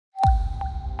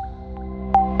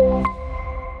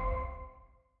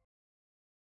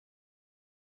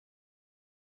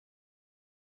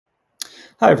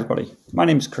Hi everybody, my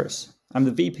name is Chris. I'm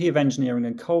the VP of Engineering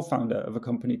and co-founder of a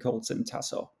company called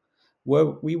Zintasso, where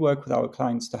we work with our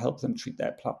clients to help them treat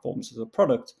their platforms as a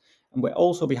product, and we're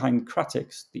also behind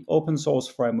Kratix, the open source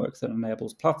framework that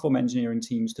enables platform engineering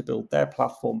teams to build their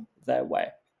platform their way.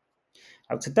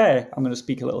 Now today, I'm going to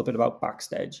speak a little bit about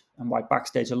Backstage, and why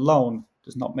Backstage alone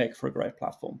does not make for a great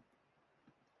platform.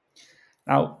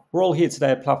 Now, we're all here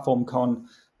today at PlatformCon,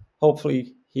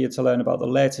 hopefully here to learn about the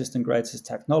latest and greatest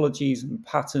technologies and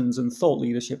patterns and thought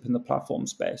leadership in the platform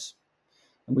space.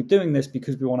 And we're doing this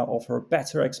because we want to offer a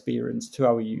better experience to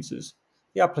our users,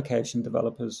 the application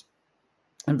developers,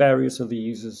 and various other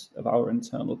users of our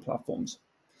internal platforms.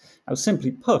 Now,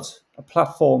 simply put, a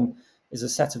platform is a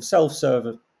set of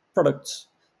self-serve products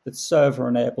that serve or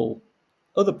enable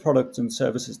other products and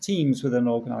services teams within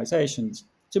organizations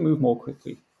to move more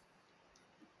quickly.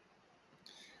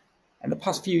 In the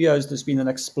past few years, there's been an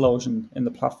explosion in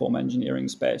the platform engineering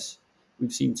space.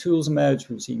 We've seen tools emerge,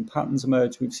 we've seen patterns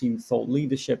emerge, we've seen thought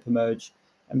leadership emerge,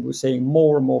 and we're seeing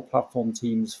more and more platform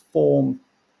teams form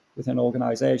within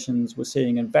organizations. We're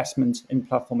seeing investment in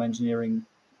platform engineering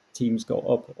teams go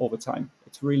up over time.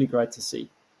 It's really great to see.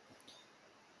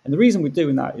 And the reason we're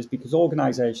doing that is because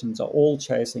organizations are all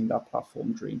chasing that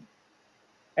platform dream.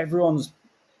 Everyone's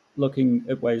looking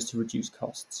at ways to reduce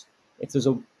costs. If there's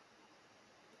a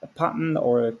pattern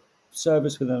or a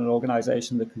service within an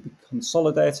organization that can be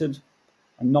consolidated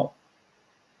and not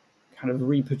kind of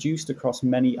reproduced across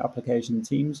many application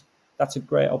teams, that's a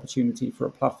great opportunity for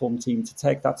a platform team to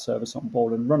take that service on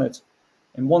board and run it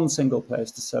in one single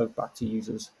place to serve back to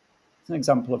users. It's an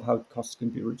example of how costs can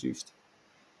be reduced.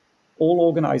 All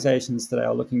organizations today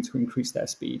are looking to increase their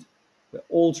speed. We're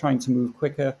all trying to move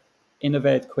quicker,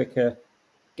 innovate quicker,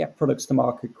 get products to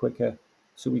market quicker,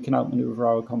 so we can outmaneuver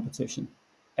our competition.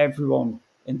 Everyone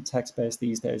in the tech space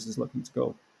these days is looking to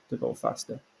go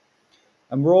faster.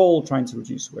 And we're all trying to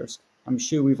reduce risk. I'm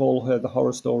sure we've all heard the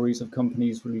horror stories of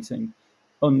companies releasing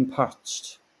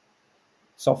unpatched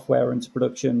software into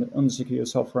production, unsecure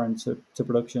software into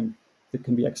production that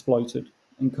can be exploited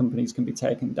and companies can be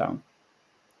taken down.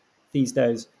 These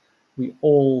days, we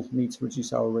all need to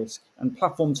reduce our risk, and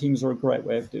platform teams are a great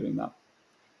way of doing that.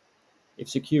 If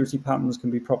security patterns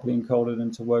can be properly encoded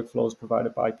into workflows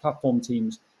provided by platform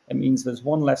teams, it means there's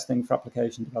one less thing for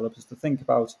application developers to think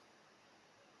about,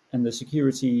 and the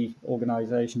security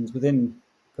organizations within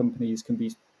companies can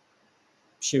be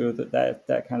sure that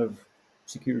their kind of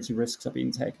security risks are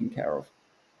being taken care of.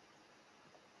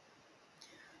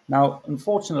 Now,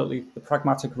 unfortunately, the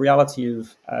pragmatic reality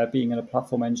of being in a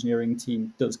platform engineering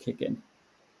team does kick in.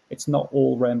 It's not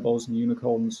all rainbows and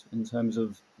unicorns in terms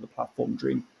of the platform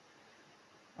dream.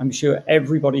 I'm sure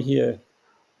everybody here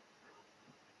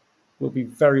will be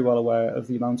very well aware of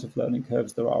the amount of learning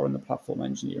curves there are in the platform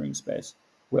engineering space.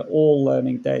 We're all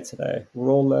learning day to day.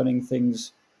 We're all learning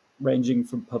things ranging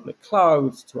from public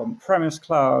cloud to on-premise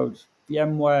cloud,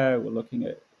 VMware. We're looking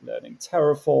at learning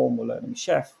Terraform, we're learning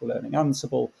Chef, we're learning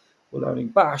Ansible, we're learning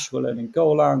Bash, we're learning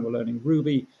Golang, we're learning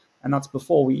Ruby, and that's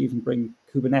before we even bring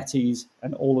Kubernetes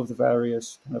and all of the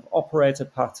various kind of operator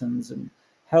patterns and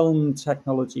Helm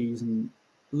technologies, and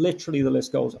literally the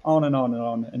list goes on and on and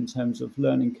on in terms of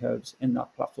learning curves in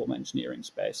that platform engineering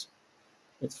space.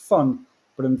 It's fun,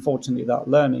 but unfortunately that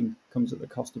learning comes at the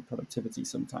cost of productivity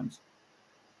sometimes.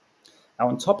 Now,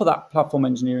 on top of that, platform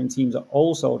engineering teams are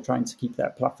also trying to keep their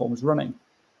platforms running.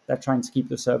 They're trying to keep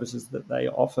the services that they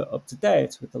offer up to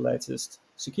date with the latest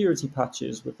security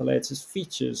patches, with the latest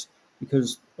features,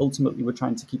 because ultimately we're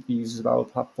trying to keep the users of our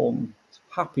platform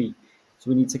happy. So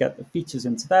we need to get the features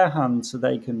into their hands so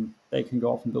they can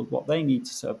go off and build what they need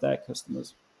to serve their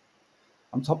customers.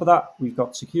 On top of that, we've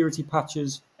got security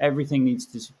patches. Everything needs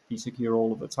to be secure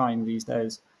all of the time these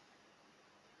days.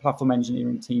 Platform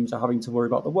engineering teams are having to worry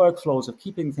about the workflows of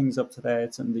keeping things up to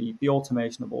date and the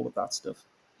automation of all of that stuff.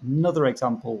 Another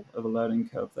example of a learning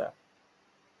curve there.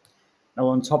 Now,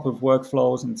 on top of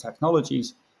workflows and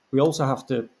technologies, we also have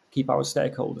to keep our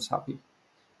stakeholders happy.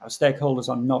 Our stakeholders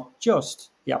are not just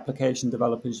the application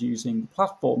developers using the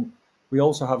platform. We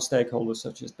also have stakeholders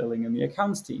such as billing and the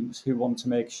accounts teams who want to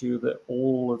make sure that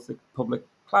all of the public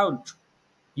cloud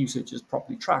usage is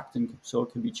properly tracked and so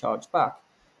it can be charged back.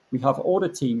 We have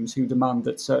audit teams who demand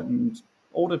that certain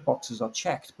audit boxes are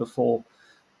checked before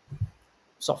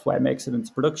software makes it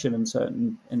into production in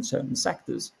certain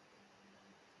sectors.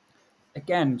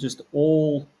 Again, just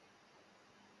all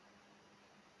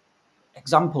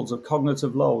examples of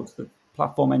cognitive loads that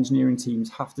platform engineering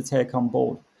teams have to take on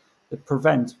board that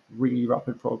prevent really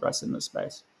rapid progress in this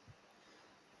space.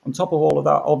 On top of all of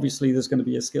that, obviously, there's going to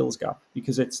be a skills gap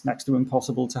because it's next to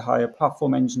impossible to hire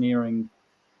platform engineering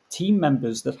team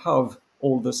members that have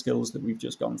all the skills that we've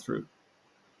just gone through.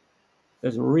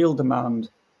 There's a real demand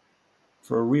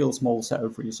for a real small set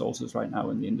of resources right now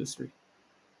in the industry.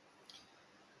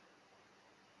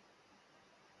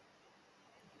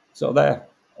 So there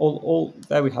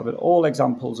we have it, all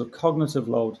examples of cognitive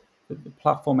load that the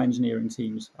platform engineering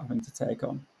teams are having to take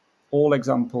on. All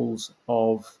examples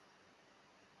of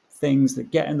things that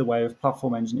get in the way of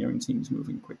platform engineering teams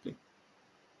moving quickly.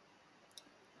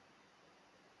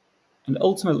 And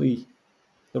ultimately,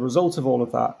 the result of all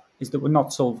of that is that we're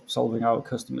not solving our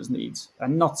customers' needs,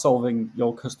 and not solving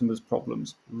your customers'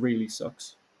 problems really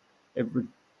sucks. It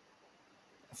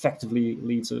effectively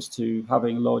leads us to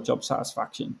having low job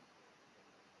satisfaction.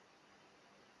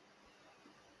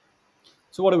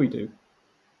 So what do?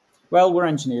 Well, we're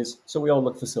engineers, so we all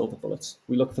look for silver bullets.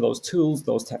 We look for those tools,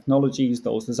 those technologies,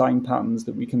 those design patterns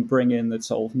that we can bring in that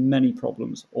solve many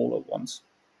problems all at once.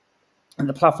 In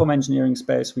the platform engineering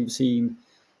space, we've seen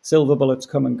silver bullets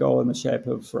come and go in the shape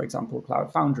of, for example,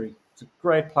 Cloud Foundry. It's a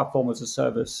great platform as a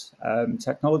service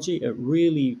technology. It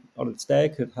really, on its day,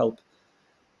 could help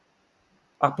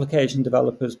application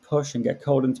developers push and get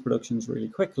code into productions really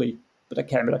quickly, but it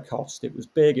came at a cost. It was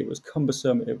big, it was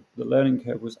cumbersome, the learning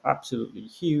curve was absolutely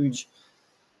huge.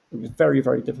 It was very,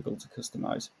 very difficult to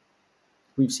customize.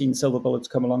 We've seen silver bullets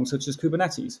come along, such as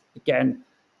Kubernetes. Again,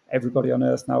 everybody on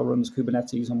Earth now runs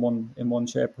Kubernetes in one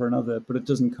shape or another, but it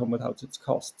doesn't come without its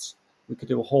costs. We could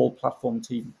do a whole platform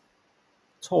team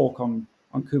talk on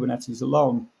Kubernetes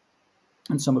alone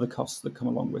and some of the costs that come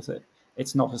along with it.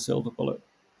 It's not a silver bullet.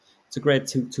 It's a great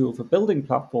tool for building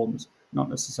platforms, not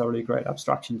necessarily a great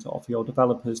abstraction to offer your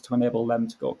developers to enable them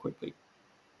to go quickly.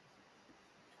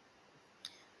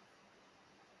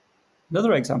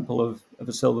 Another example of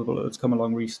a silver bullet that's come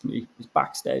along recently is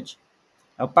Backstage.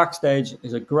 Now, Backstage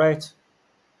is a great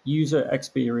user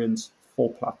experience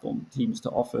for platform teams to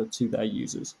offer to their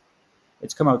users.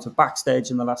 It's come out of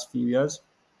Backstage in the last few years,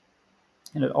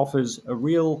 and it offers a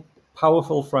real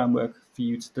powerful framework for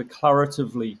you to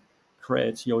declaratively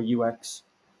create your UX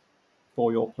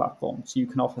for your platform. So you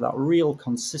can offer that real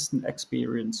consistent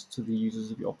experience to the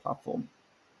users of your platform.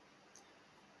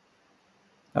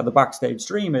 Now, the Backstage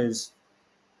dream is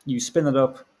you spin it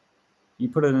up, you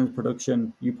put it into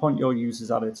production, you point your users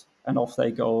at it, and off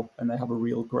they go, and they have a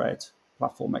real great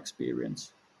platform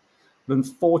experience. But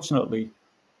unfortunately,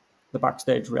 the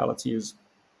Backstage reality is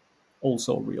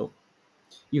also real.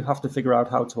 You have to figure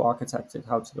out how to architect it,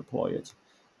 how to deploy it.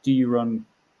 Do you run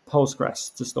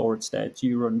Postgres to store its state? Do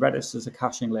you run Redis as a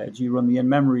caching layer? Do you run the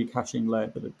in-memory caching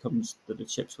layer that it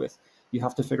ships with? You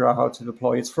have to figure out how to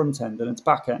deploy its front end and its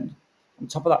back end. On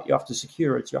top of that, you have to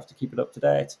secure it. You have to keep it up to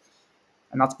date.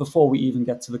 And that's before we even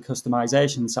get to the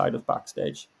customization side of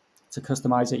Backstage. To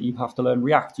customize it, you have to learn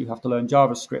React, you have to learn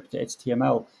JavaScript,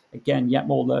 HTML. Again, yet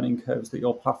more learning curves that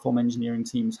your platform engineering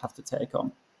teams have to take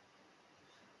on.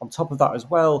 On top of that as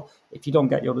well, if you don't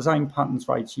get your design patterns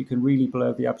right, you can really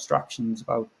blur the abstractions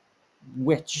about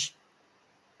which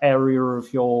area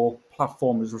of your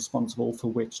platform is responsible for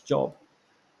which job.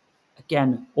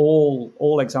 Again,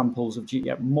 all examples of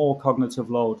yet more cognitive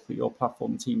load that your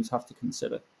platform teams have to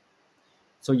consider.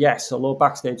 So yes, although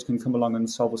Backstage can come along and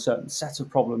solve a certain set of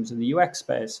problems in the UX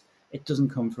space, it doesn't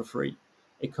come for free.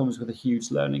 It comes with a huge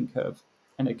learning curve,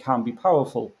 and it can be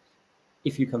powerful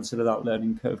if you consider that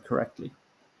learning curve correctly.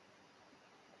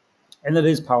 And it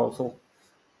is powerful.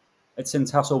 At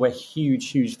Syntasso, we're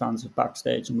huge fans of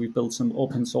Backstage, and we've built some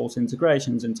open source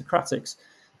integrations into Kratix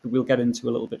that we'll get into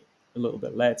a little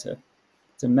bit later.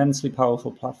 It's an immensely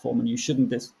powerful platform, and you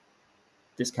shouldn't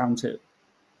discount it.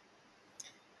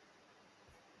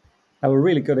 Now, a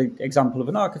really good example of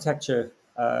an architecture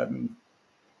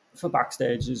for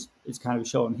Backstage is kind of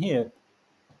shown here.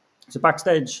 So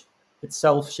Backstage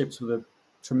itself ships with a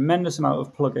tremendous amount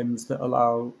of plugins that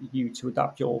allow you to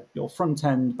adapt your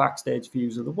front-end Backstage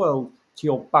views of the world to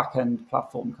your back-end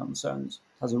platform concerns.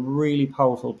 It has a really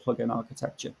powerful plugin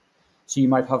architecture. So you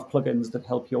might have plugins that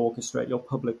help you orchestrate your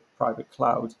public-private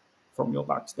cloud from your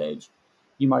Backstage.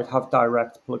 You might have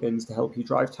direct plugins to help you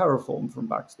drive Terraform from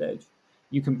Backstage.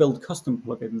 You can build custom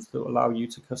plugins that allow you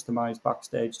to customize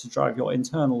Backstage to drive your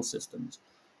internal systems.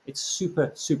 It's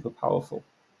super powerful.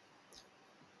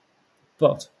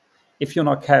 But if you're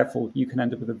not careful, you can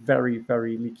end up with a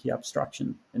very leaky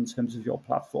abstraction in terms of your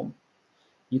platform.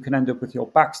 You can end up with your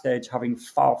Backstage having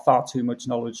far too much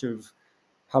knowledge of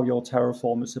how your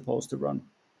Terraform is supposed to run.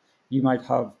 You might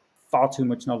have far too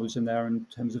much knowledge in there in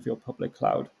terms of your public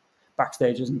cloud.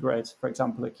 Backstage isn't great, for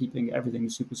example, at keeping everything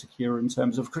super secure in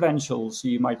terms of credentials. So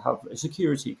you might have a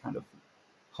security kind of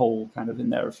hole in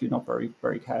there if you're not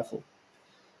very careful.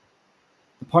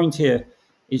 The point here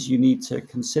is you need to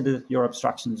consider your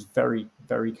abstractions very,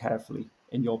 very carefully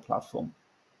in your platform.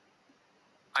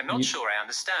 I'm not sure I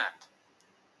understand.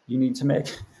 You need to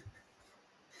make...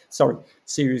 Sorry,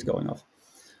 Siri's going off.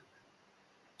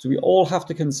 So we all have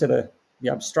to consider the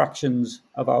abstractions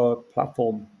of our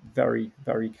platform very,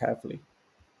 very carefully.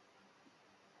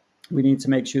 We need to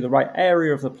make sure the right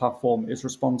area of the platform is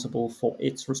responsible for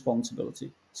its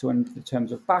responsibility. So in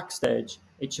terms of Backstage,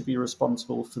 it should be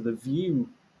responsible for the view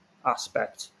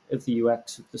aspect of the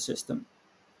UX of the system.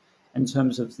 In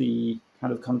terms of the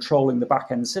kind of controlling the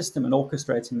back-end system and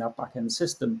orchestrating that back-end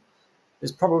system,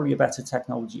 there's probably a better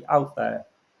technology out there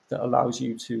that allows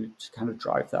you to kind of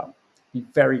drive that. Be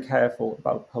very careful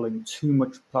about pulling too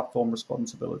much platform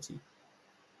responsibility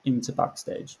into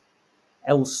Backstage.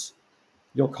 Else,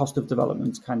 your cost of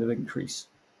development kind of increase.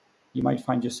 You might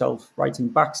find yourself writing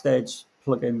Backstage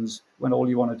plugins when all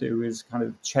you want to do is kind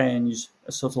of change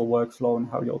a subtle workflow and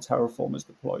how your Terraform is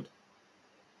deployed.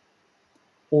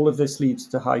 All of this leads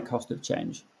to high cost of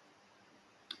change.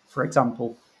 For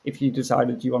example, if you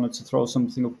decided you wanted to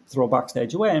throw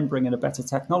Backstage away and bring in a better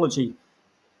technology,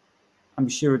 I'm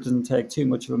sure it doesn't take too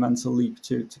much of a mental leap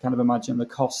to kind of imagine the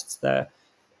costs there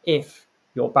if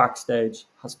your Backstage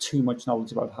has too much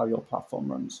knowledge about how your platform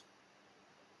runs.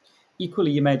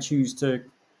 Equally, you may choose to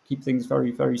keep things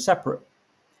very, very separate.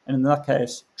 And in that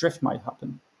case, drift might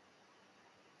happen.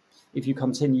 If you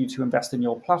continue to invest in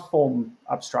your platform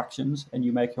abstractions and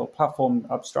you make your platform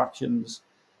abstractions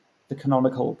the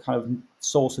canonical kind of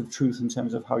source of truth in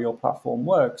terms of how your platform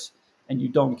works, and you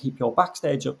don't keep your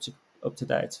Backstage up to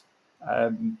date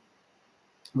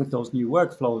with those new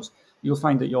workflows, you'll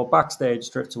find that your Backstage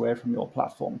drifts away from your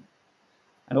platform.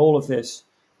 And all of this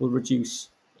will reduce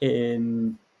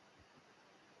in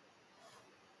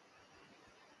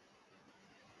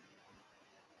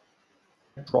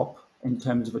drop in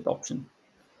terms of adoption.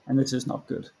 And this is not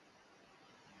good.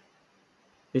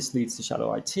 This leads to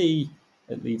shadow IT.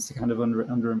 It leads to kind of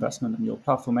underinvestment in your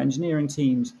platform engineering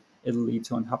teams. It'll lead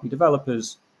to unhappy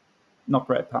developers. Not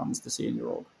great patterns to see in your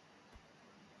org.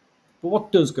 But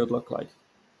what does good look like?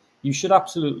 You should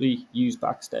absolutely use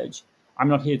Backstage. I'm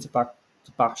not here to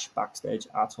bash Backstage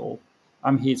at all.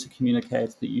 I'm here to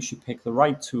communicate that you should pick the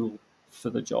right tool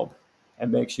for the job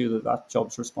and make sure that that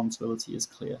job's responsibility is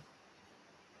clear.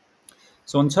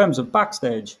 So in terms of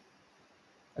Backstage,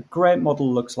 a great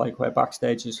model looks like where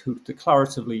Backstage is hooked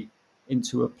declaratively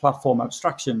into a platform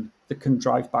abstraction that can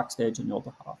drive Backstage on your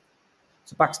behalf.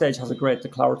 So Backstage has a great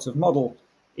declarative model.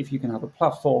 If you can have a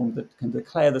platform that can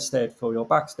declare the state for your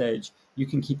Backstage, you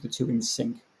can keep the two in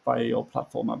sync via your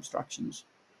platform abstractions.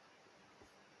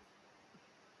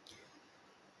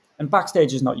 And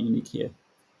Backstage is not unique here.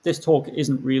 This talk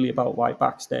isn't really about why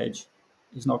Backstage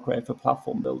is not great for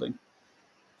platform building.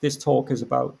 This talk is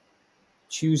about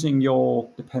choosing your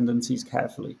dependencies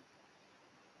carefully,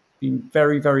 being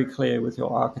very, very clear with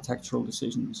your architectural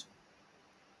decisions.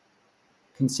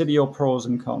 Consider your pros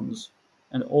and cons,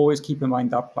 and always keep in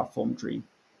mind that platform dream,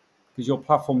 because your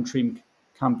platform dream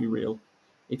can be real.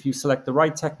 If you select the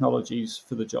right technologies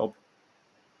for the job,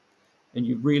 and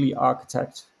you really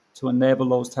architect to enable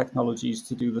those technologies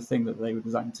to do the thing that they were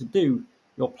designed to do,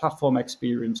 your platform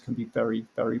experience can be very,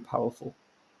 very powerful.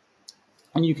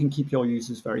 And you can keep your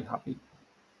users very happy.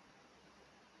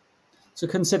 So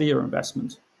consider your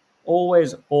investment.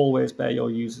 Always, always bear your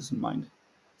users in mind.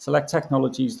 Select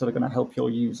technologies that are going to help your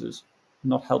users,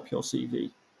 not help your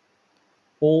CV.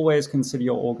 Always consider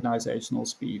your organizational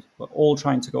speed. We're all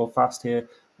trying to go fast here.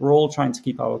 We're all trying to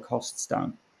keep our costs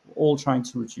down. We're all trying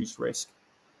to reduce risk.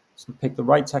 So pick the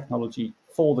right technology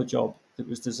for the job that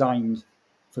was designed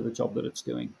for the job that it's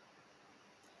doing.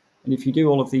 And if you do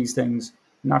all of these things,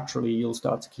 naturally you'll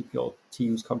start to keep your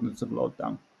team's cognitive load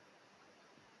down.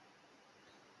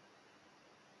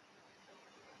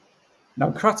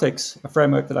 Now, Kratix, a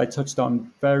framework that I touched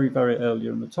on very, very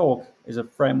earlier in the talk, is a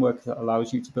framework that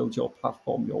allows you to build your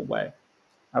platform your way.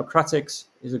 Now, Kratix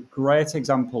is a great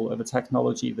example of a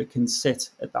technology that can sit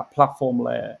at that platform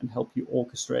layer and help you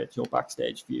orchestrate your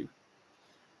Backstage view.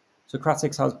 So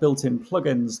Kratix has built-in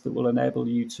plugins that will enable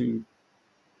you to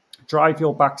drive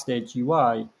your Backstage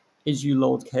UI as you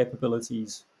load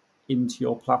capabilities into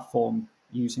your platform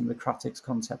using the Kratix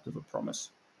concept of a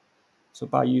promise. So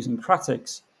by using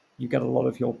Kratix, you get a lot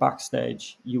of your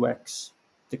Backstage UX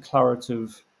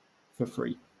declarative for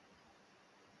free.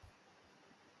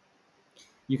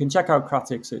 You can check out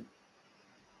Kratix at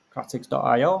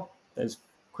kratix.io. There's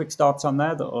quick starts on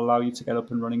there that will allow you to get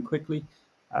up and running quickly,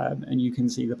 and you can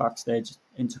see the Backstage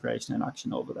integration in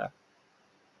action over there.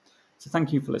 So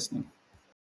thank you for listening.